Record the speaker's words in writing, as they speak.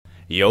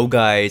Yo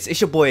guys, it's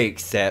your boy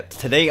Accept.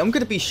 Today I'm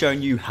going to be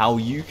showing you how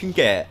you can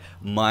get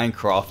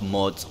Minecraft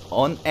mods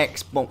on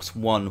Xbox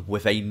One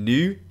with a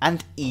new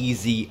and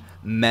easy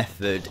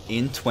method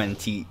in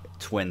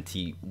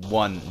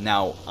 2021.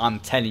 Now I'm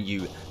telling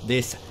you,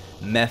 this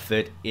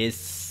method is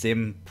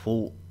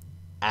simple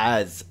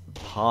as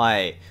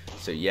pie.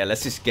 So yeah,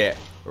 let's just get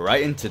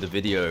right into the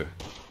video.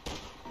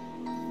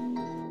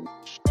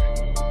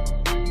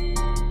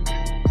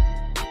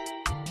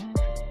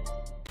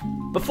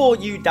 Before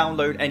you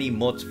download any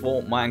mods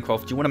for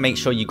Minecraft, you want to make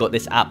sure you got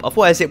this app,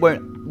 otherwise it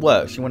won't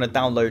work. So you want to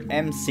download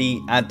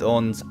MC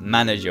Addons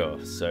Manager.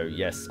 So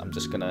yes, I'm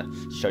just going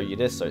to show you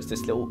this. So it's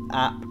this little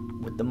app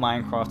with the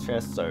Minecraft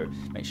chest. So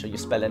make sure you're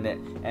spelling it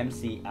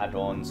MC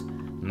Addons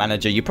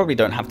Manager. You probably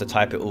don't have to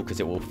type it all because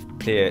it will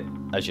clear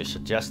as your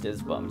suggested,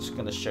 but I'm just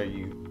going to show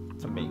you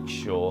to make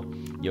sure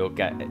you're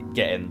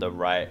getting the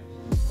right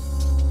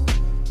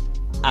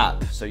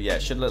app. So yeah,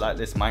 it should look like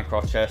this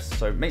Minecraft chest.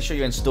 So make sure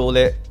you install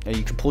it.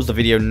 You can pause the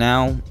video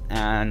now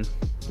and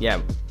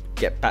yeah,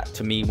 get back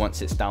to me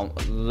once it's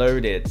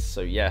downloaded. So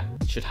yeah,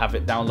 should have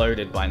it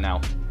downloaded by now.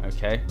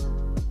 Okay,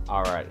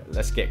 all right,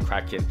 let's get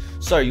cracking.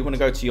 So you want to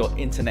go to your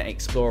Internet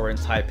Explorer and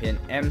type in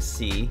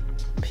MCPEDL.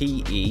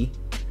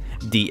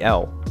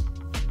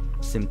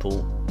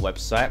 Simple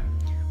website.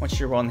 Once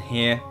you're on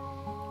here,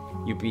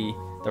 you'll be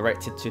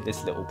directed to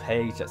this little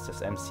page that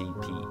says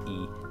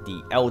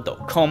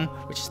mcpedl.com,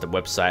 which is the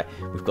website.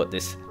 We've got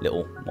this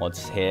little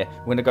mods here.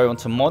 We're going to go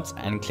onto mods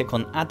and click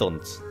on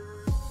add-ons.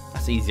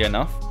 That's easy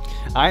enough.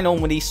 I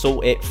normally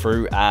sort it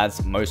through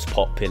as most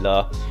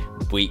popular,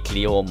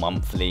 weekly or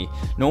monthly.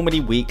 Normally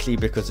weekly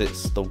because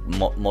it's the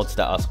mods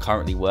that are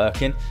currently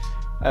working.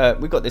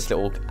 We've got this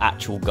little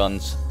actual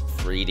guns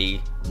 3D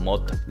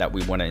mod that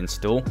we want to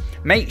install.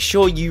 Make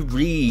sure you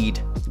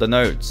read the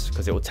notes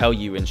because it will tell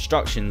you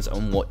instructions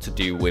on what to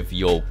do with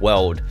your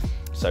world.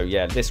 So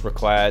yeah, this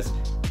requires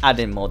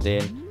adding mod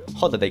in,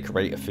 holiday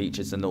creator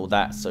features and all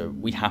that, so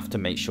we have to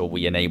make sure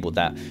we enable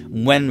that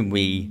when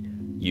we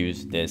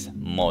use this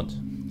mod.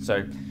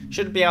 So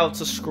should be able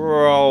to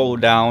scroll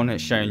down.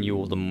 It's showing you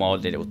all the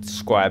mod. It will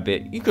describe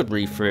it. You could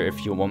read through it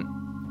if you want,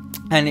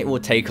 and it will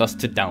take us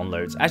to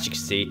downloads. As you can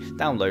see,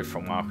 download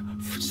from our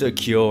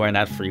secure and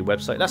ad-free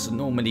website. That's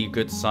normally a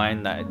good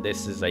sign that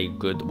this is a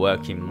good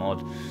working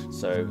mod.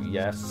 So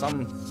yeah,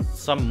 some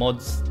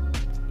mods,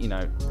 you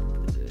know,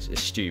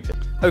 it's stupid.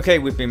 Okay,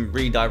 we've been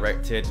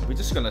redirected. We're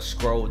just gonna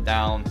scroll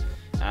down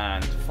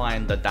and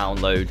find the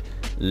download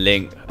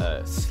link.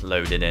 It's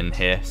loaded in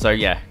here. So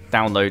yeah,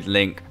 download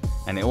link,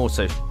 and it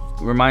also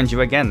reminds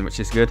you again,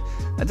 which is good.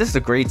 I just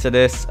agree to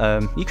this.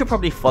 You could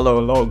probably follow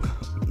along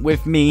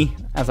with me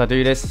as I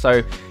do this. So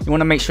you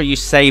want to make sure you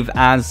save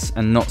as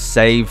and not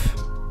save.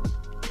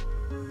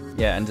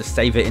 Yeah, and just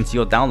save it into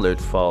your download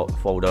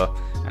folder,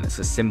 and it's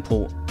as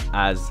simple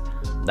as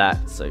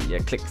that. So yeah,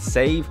 click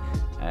save,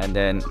 and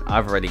then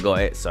I've already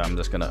got it, so I'm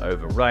just going to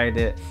override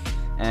it,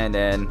 and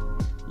then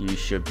you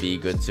should be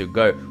good to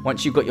go.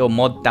 Once you've got your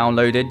mod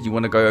downloaded, you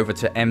want to go over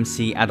to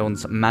MC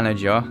Addons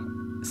Manager.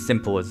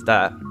 Simple as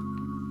that,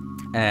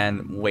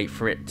 and wait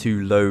for it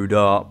to load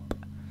up.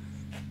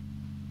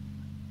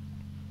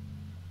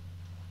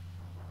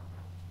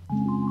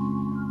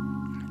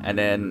 And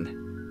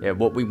then yeah,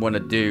 what we want to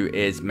do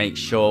is make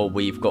sure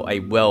we've got a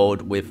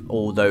world with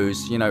all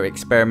those, you know,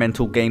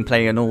 experimental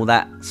gameplay and all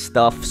that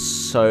stuff.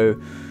 So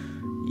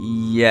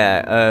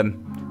yeah,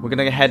 we're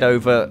gonna head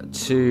over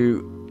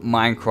to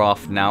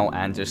Minecraft now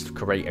and just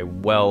create a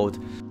world.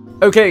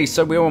 Okay,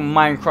 so we're on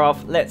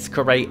Minecraft. Let's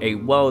create a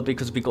world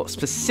because we got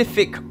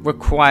specific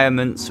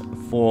requirements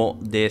for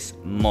this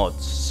mod.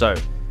 So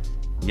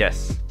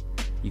yes,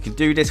 you can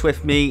do this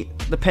with me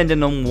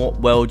depending on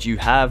what world you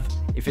have.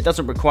 If it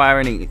doesn't require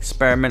any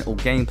experimental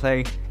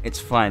gameplay, it's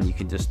fine, you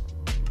can just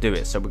do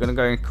it. So we're gonna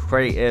go in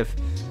creative.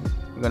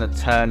 We're gonna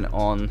turn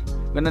on,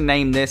 we're gonna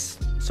name this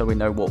so we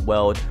know what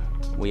world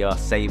we are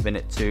saving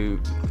it to.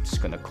 I'm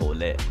just gonna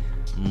call it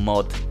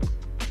mod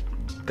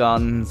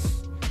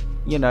guns,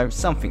 you know,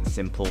 something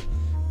simple.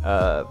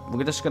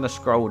 We're just gonna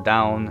scroll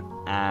down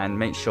and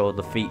make sure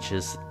the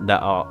features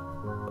that are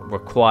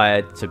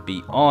required to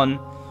be on,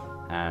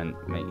 and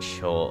make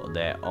sure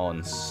they're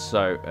on.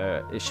 So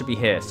it should be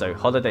here. So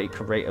holiday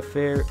creator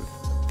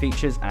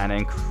features, and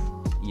then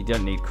you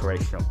don't need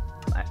creation of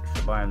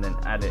extra bio, and then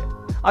add it.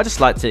 I just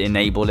like to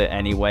enable it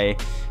anyway,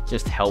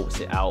 just helps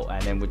it out.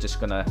 And then we're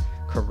just gonna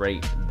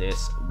create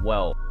this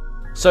world.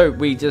 So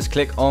we just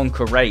click on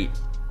create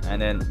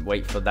and then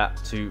wait for that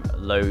to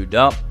load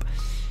up,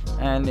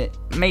 and it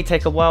may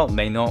take a while,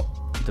 may not,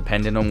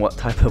 depending on what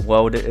type of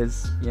world it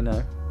is. You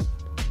know,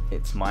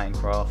 it's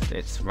Minecraft,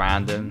 it's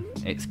random,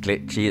 it's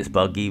glitchy, it's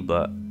buggy,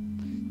 but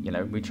you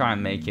know, we try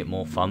and make it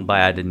more fun by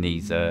adding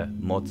these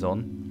mods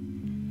on.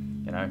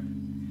 You know,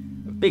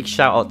 a big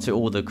shout out to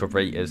all the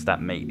creators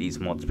that make these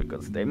mods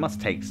because they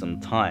must take some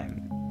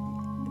time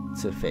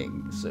to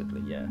think. So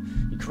yeah,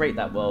 you create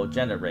that world,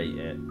 generate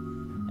it,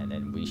 and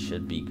then we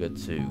should be good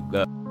to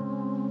go.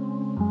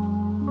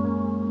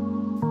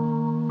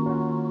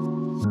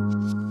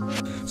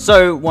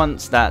 So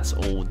once that's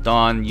all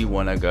done, you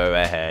want to go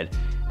ahead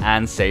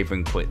and save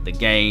and quit the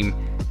game.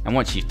 And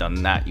once you've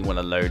done that, you want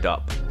to load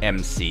up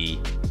MC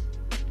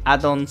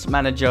Addons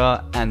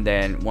Manager, and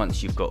then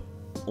once you've got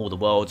all the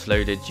worlds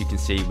loaded, you can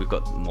see we've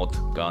got mod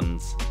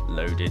guns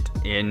loaded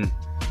in.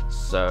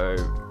 So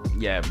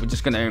yeah, we're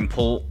just going to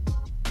import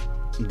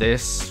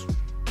this,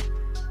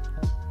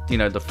 you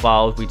know, the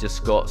files we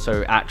just got.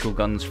 So actual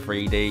guns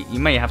 3D, you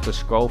may have to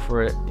scroll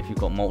for it if you've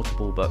got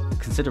multiple, but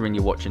considering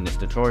you're watching this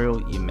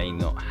tutorial, you may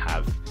not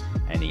have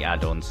any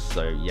add-ons.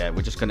 So yeah,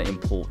 we're just going to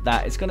import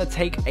that. It's going to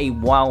take a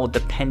while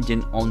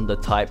depending on the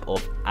type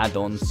of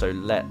add-on, so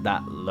let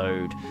that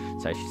load.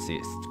 So as you see,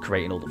 it's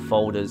creating all the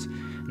folders.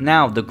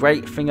 Now the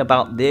great thing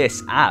about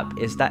this app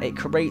is that it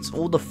creates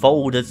all the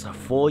folders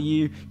for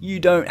you. You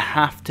don't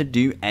have to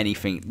do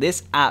anything.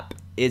 This app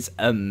is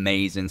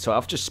amazing. So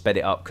I've just sped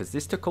it up because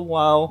this took a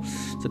while,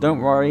 so don't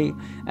worry.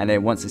 And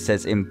then once it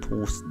says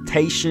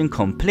importation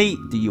complete,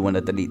 do you want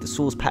to delete the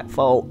source pack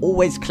file?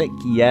 Always click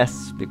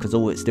yes, because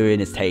all it's doing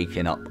is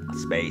taking up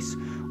space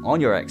on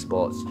your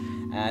Xbox.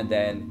 And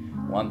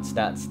then once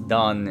that's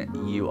done,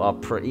 you are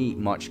pretty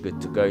much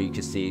good to go. You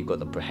can see you've got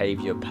the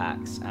behavior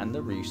packs and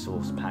the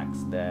resource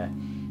packs there,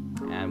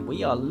 and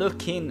we're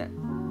looking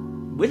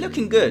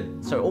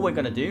good. So all we're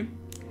gonna do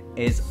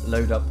is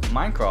load up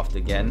Minecraft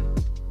again.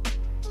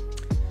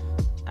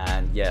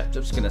 And yeah,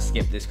 just gonna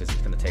skip this because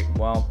it's gonna take a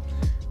while.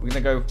 We're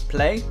gonna go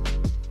play,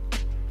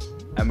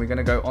 and we're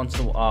gonna go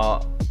onto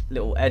our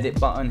little edit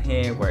button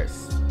here where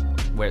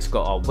it's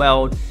got our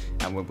world,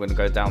 and we're gonna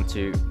go down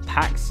to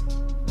packs,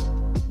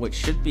 which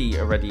should be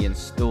already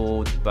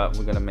installed, but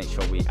we're gonna make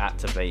sure we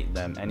activate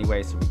them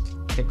anyway. So we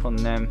click on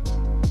them.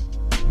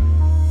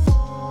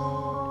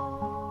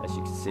 As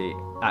you can see,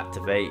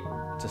 activate.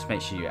 Just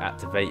make sure you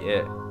activate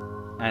it,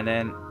 and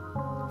then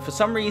for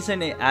some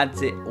reason it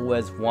adds it all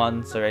as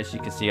one. So as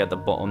you can see at the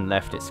bottom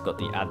left, it's got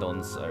the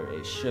add-ons, so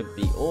it should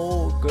be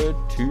all good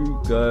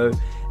to go.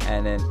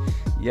 And then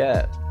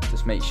yeah,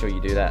 just make sure you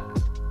do that,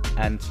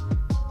 and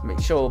make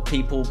sure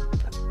people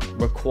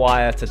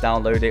require to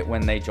download it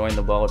when they join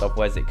the world,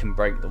 otherwise it can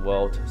break the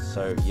world.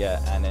 So yeah,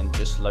 and then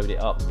just load it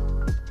up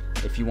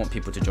if you want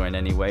people to join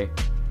anyway.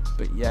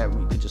 But yeah,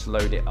 we could just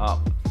load it up.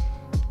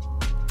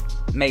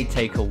 May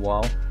take a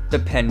while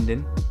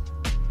depending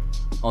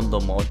on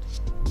the mod.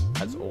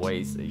 As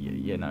always,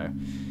 you know,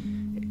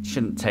 it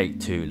shouldn't take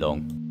too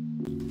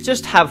long.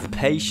 Just have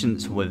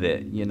patience with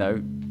it, you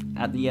know.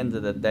 At the end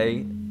of the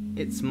day,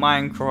 it's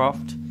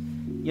Minecraft.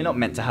 You're not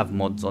meant to have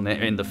mods on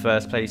it in the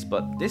first place,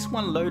 but this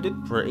one loaded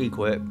pretty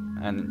quick,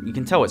 and you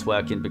can tell it's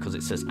working because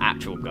it says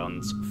actual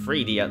guns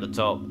 3D at the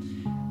top.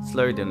 It's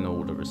loading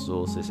all the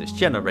resources, it's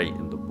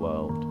generating the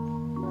world,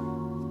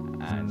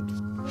 and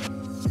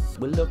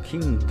we're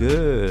looking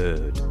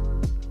good.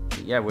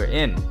 But yeah, we're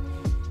in,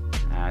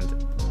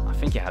 and I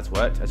think it has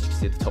worked. As you can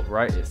see at the top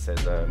right, it says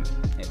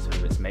it's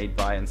who it's made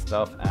by and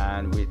stuff,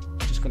 and we're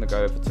just gonna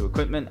go over to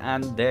equipment,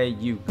 and there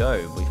you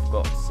go. We've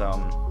got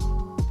some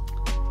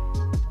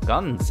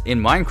guns in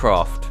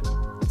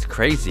Minecraft. It's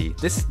crazy.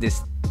 This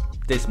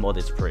mod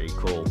is pretty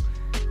cool.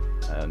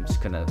 I'm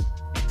just gonna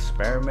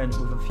experiment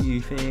with a few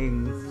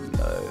things, you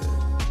know,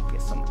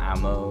 get some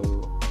ammo.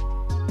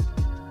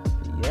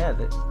 But yeah,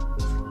 it's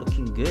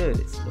looking good.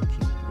 It's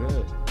looking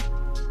good.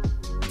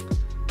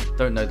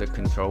 Don't know the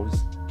controls.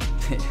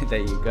 There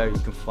you go. You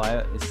can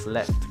fire. It's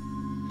left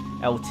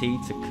LT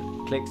to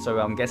click. So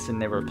I'm guessing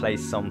they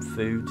replaced some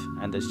food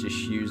and has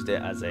just used it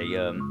as a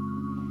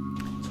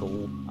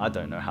tool. I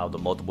don't know how the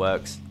mod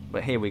works,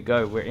 but here we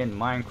go. We're in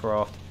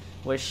Minecraft.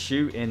 We're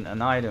shooting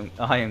an iron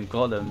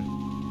golem.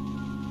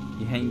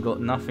 He ain't got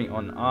nothing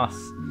on us.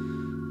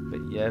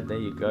 But yeah, there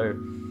you go.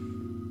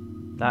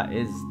 That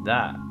is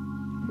that.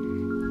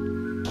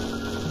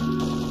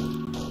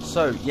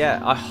 So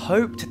yeah, I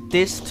hoped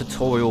this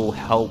tutorial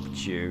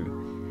helped you.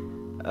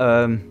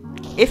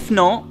 If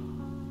not,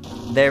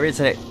 there is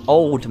an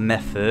old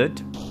method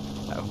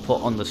that I'll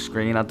put on the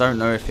screen. I don't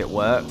know if it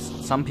works.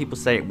 Some people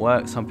say it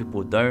works, some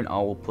people don't. I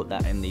will put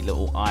that in the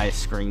little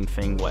screen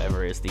thing,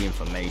 whatever is the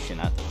information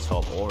at the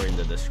top or in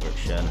the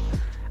description.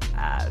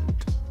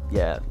 And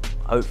yeah,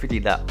 hopefully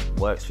that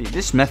works for you.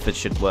 This method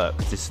should work.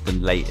 This is the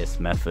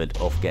latest method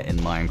of getting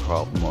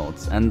Minecraft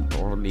mods, and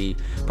probably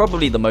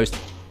the most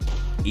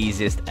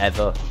easiest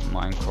ever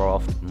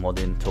Minecraft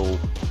modding tool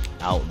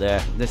out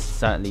there. This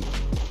certainly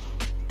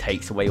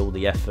takes away all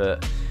the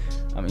effort.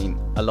 I mean,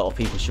 a lot of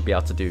people should be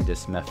able to do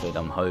this method,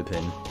 I'm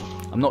hoping.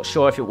 I'm not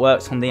sure if it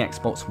works on the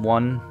Xbox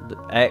One, the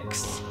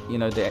X, you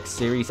know, the X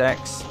Series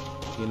X,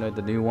 you know,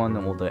 the new one,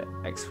 or the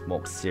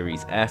Xbox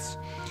Series S.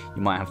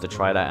 You might have to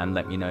try that and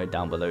let me know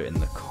down below in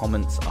the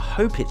comments. I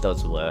hope it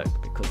does work,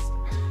 because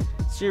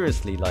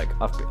seriously, like,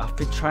 I've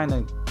been trying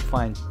to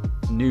find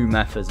new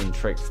methods and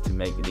tricks to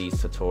make these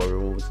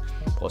tutorials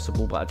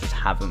possible, but I just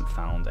haven't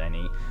found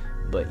any.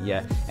 But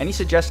yeah, any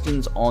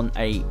suggestions on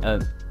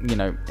you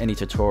know, any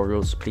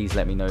tutorials, please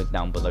let me know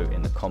down below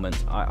in the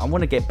comments. I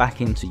want to get back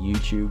into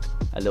YouTube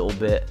a little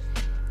bit.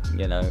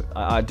 You know,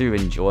 I do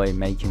enjoy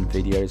making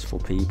videos for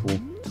people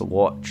to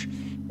watch,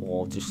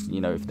 or just,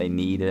 you know, if they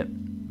need it.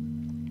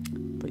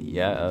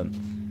 yeah,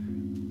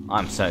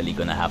 I'm certainly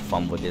gonna have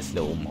fun with this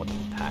little mod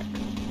pack.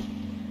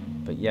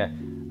 But yeah,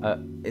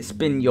 it's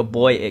been your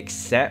boy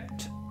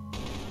Accept.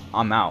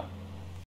 I'm out.